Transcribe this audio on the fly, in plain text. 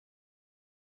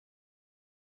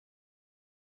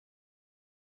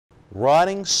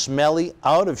rotting, smelly,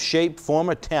 out-of-shape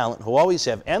former talent who always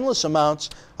have endless amounts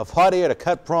of hot air to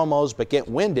cut promos but get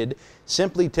winded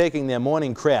simply taking their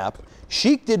morning crap,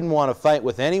 Sheik didn't want to fight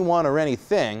with anyone or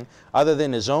anything other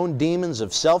than his own demons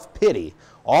of self-pity,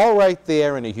 all right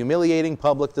there in a humiliating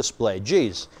public display.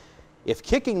 Geez, if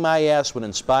kicking my ass would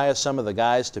inspire some of the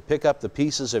guys to pick up the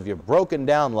pieces of your broken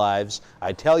down lives,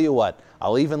 I tell you what,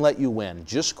 I'll even let you win.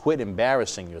 Just quit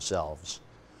embarrassing yourselves.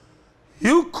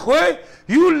 You quit?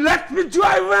 You let me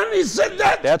drive in? He said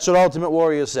that? That's what Ultimate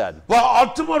Warrior said. Well,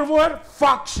 Ultimate Warrior,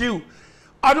 fuck you.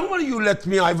 I don't want you let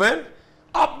me win.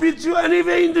 I'll beat you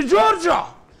anyway in the Georgia.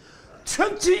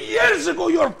 20 years ago,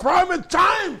 your prime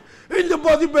time in the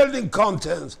bodybuilding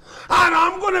contest. And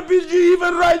I'm going to beat you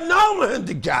even right now,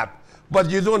 handicap. But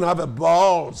you don't have a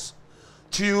balls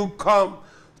to come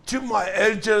to my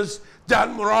agents,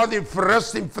 Dan Muradi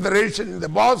Wrestling Federation in the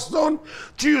Boston,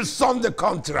 to sign the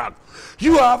contract.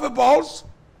 You have a balls?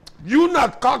 You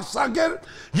not cocksucker?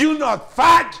 You not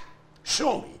fat?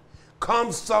 Show me.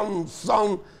 Come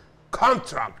some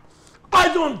contract.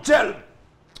 I don't tell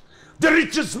the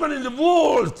richest man in the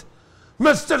world,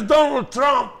 Mr. Donald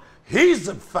Trump, he's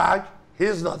a fag.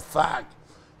 He's not fag.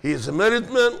 He's a married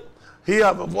man. He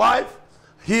have a wife.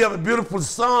 He have a beautiful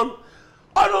son.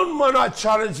 I don't want to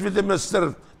challenge with the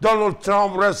Mr. Donald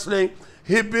Trump wrestling.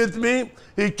 He beat me.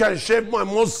 He can shave my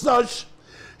mustache.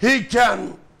 He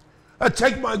can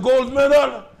take my gold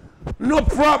medal. No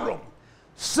problem.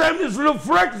 Same as Lou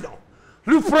Ferrigno.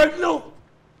 Lou Ferrigno,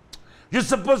 you're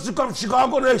supposed to come to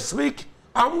Chicago next week.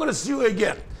 I'm going to see you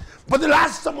again. But the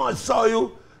last time I saw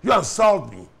you, you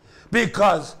insulted me.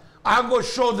 Because I'm going to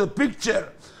show the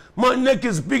picture. My neck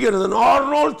is bigger than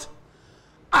Arnold.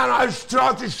 And I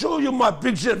try to show you my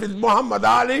picture with Muhammad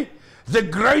Ali, the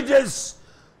greatest,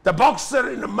 the boxer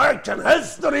in American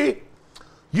history.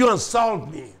 You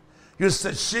insult me. You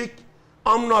said, Sheik,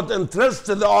 I'm not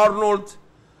interested, Arnold.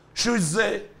 Should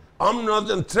say, I'm not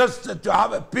interested to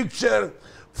have a picture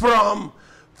from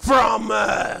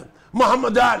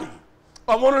Muhammad Ali.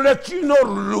 I want to let you know,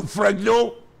 Lou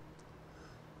Ferrigno,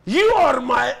 you are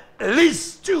my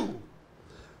least two.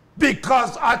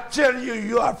 Because I tell you,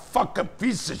 you are a fucking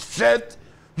piece of shit.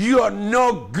 You are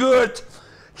no good.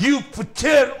 You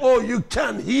pretend, oh, you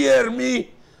can't hear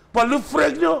me. But Lou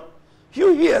Ferrigno,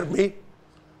 you hear me.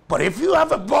 But if you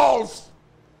have a balls,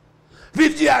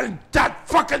 with that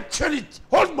fucking 20,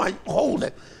 hold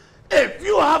it. If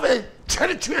you have a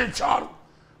 22-inch arm,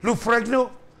 Lou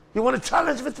Ferrigno, you want to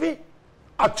challenge with me?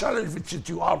 I'll challenge with you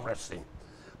to arm wrestling.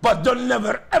 But don't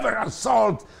never, ever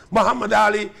insult Muhammad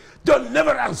Ali. Don't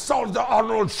never insult the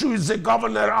Arnold, who is the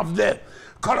governor of the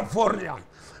California.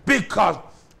 Because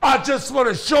I just want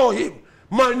to show him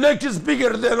my neck is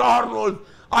bigger than Arnold.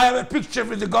 I have a picture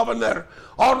with the governor,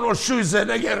 Arnold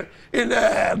Schwarzenegger, in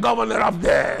the governor of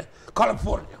the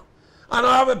California. And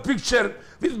I have a picture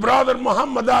with brother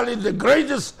Muhammad Ali, the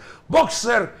greatest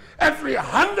boxer every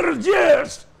 100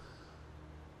 years.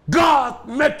 God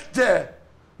made the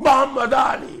Muhammad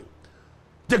Ali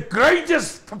the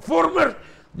greatest performer,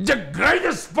 the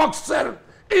greatest boxer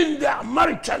in the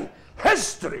American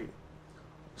history.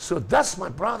 So that's my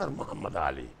brother Muhammad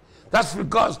Ali. That's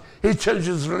because he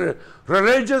changes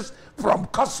religions from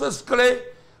Cassius Clay,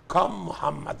 come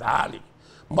Muhammad Ali.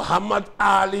 Muhammad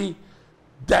Ali,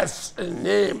 that's the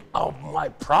name of my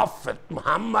prophet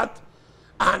Muhammad,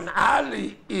 and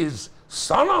Ali is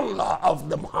son-in-law of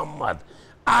the Muhammad.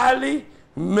 Ali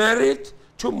married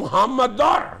to Muhammad's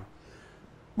daughter.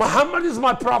 Muhammad is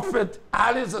my prophet.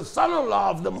 Ali is the son-in-law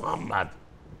of the Muhammad.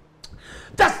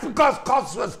 That's because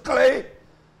Cassius Clay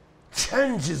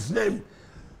changed his name.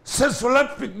 Since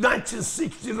Olympic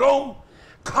 1960 Rome,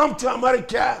 come to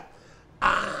America,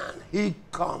 and he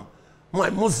come,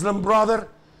 my Muslim brother,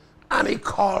 and he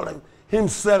called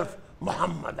himself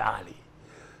Muhammad Ali.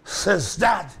 Since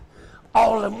that,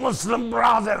 all the Muslim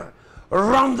brother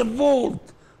around the world,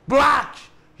 black,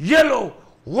 yellow,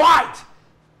 white,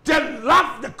 they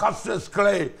love the Cassius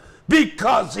Clay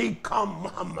because he come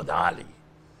Muhammad Ali.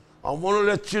 I want to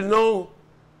let you know,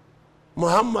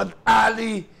 Muhammad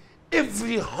Ali,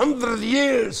 every 100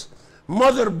 years,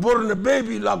 mother born a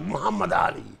baby like Muhammad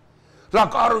Ali,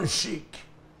 like Aaron Sheik,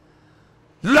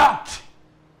 like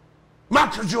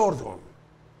Michael Jordan.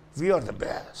 We are the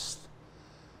best.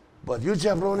 But you,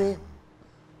 jabroni,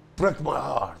 break my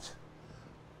heart.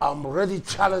 I'm ready to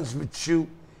challenge with you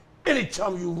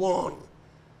anytime you want.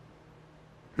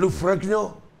 Lou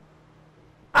Ferrigno,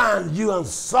 and you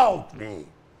insult me.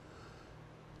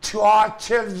 So I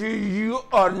tell you, you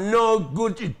are no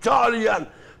good Italian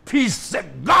piece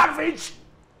of garbage.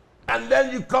 And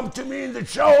then you come to me in the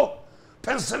show,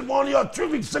 Pennsylvania, 2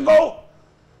 weeks ago,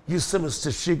 You say,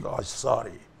 Mr. Sheik, I'm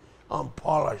sorry. I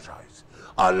apologize.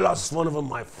 I lost one of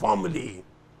my family.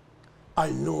 I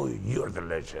know you're the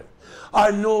legend.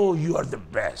 I know you are the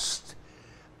best.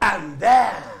 And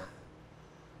then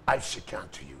I shake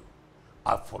hand to you.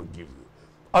 I forgive you.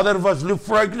 Otherwise, look,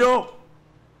 Ferrigno,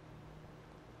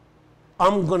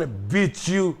 I'm gonna beat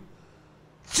you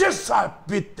just as I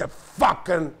beat the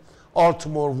fucking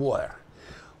Ultimate Warrior.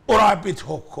 Or I beat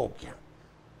Hulk Hogan.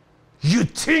 You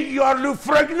think you are Lou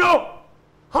Ferrigno?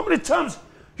 How many times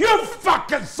you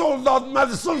fucking sold out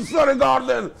Madison Square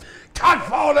Garden, Cat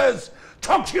Palace,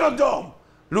 Tokyo Dome?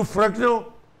 Lou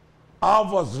Ferrigno, I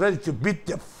was ready to beat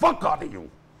the fuck out of you.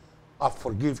 I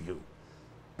forgive you.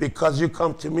 Because you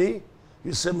come to me,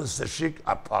 you say, Mr. Sheik,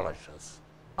 I apologize.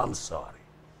 I'm sorry.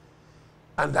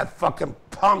 And that fucking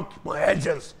punk, my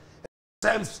agents,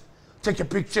 Sam's, take a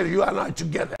picture, you and I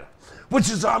together. Which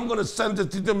is, I'm going to send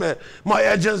it to my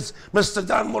agents, Mr.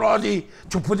 Dan Muradi,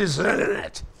 to put his name in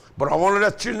it. But I want to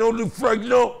let you know, Lou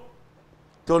Ferrigno,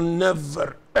 don't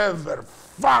never, ever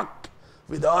fuck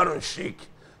with the Iron Sheik.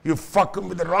 You're fucking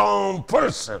with the wrong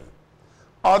person.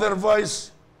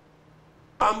 Otherwise,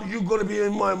 you're going to be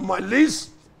in my list.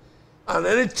 And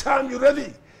anytime you're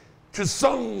ready to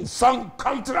sign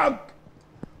contract,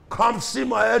 come see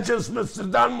my agents, Mr.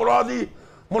 Dan Muradi,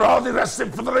 Muradi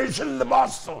Wrestling Federation in the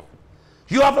Boston.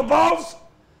 You have a balls?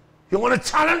 You want to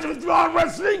challenge with your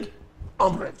wrestling?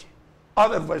 I'm ready.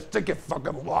 Otherwise, take a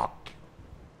fucking walk.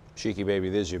 Sheiky baby,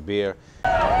 there's your beer.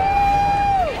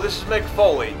 This is Mick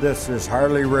Foley. This is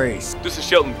Harley Race. This is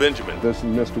Shelton Benjamin. This is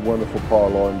Mr. Wonderful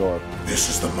Paul Orndorff. This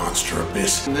is the Monster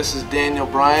Abyss. And this is Daniel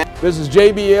Bryan. This is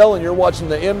JBL, and you're watching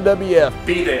the MWF.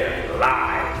 Be there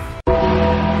live.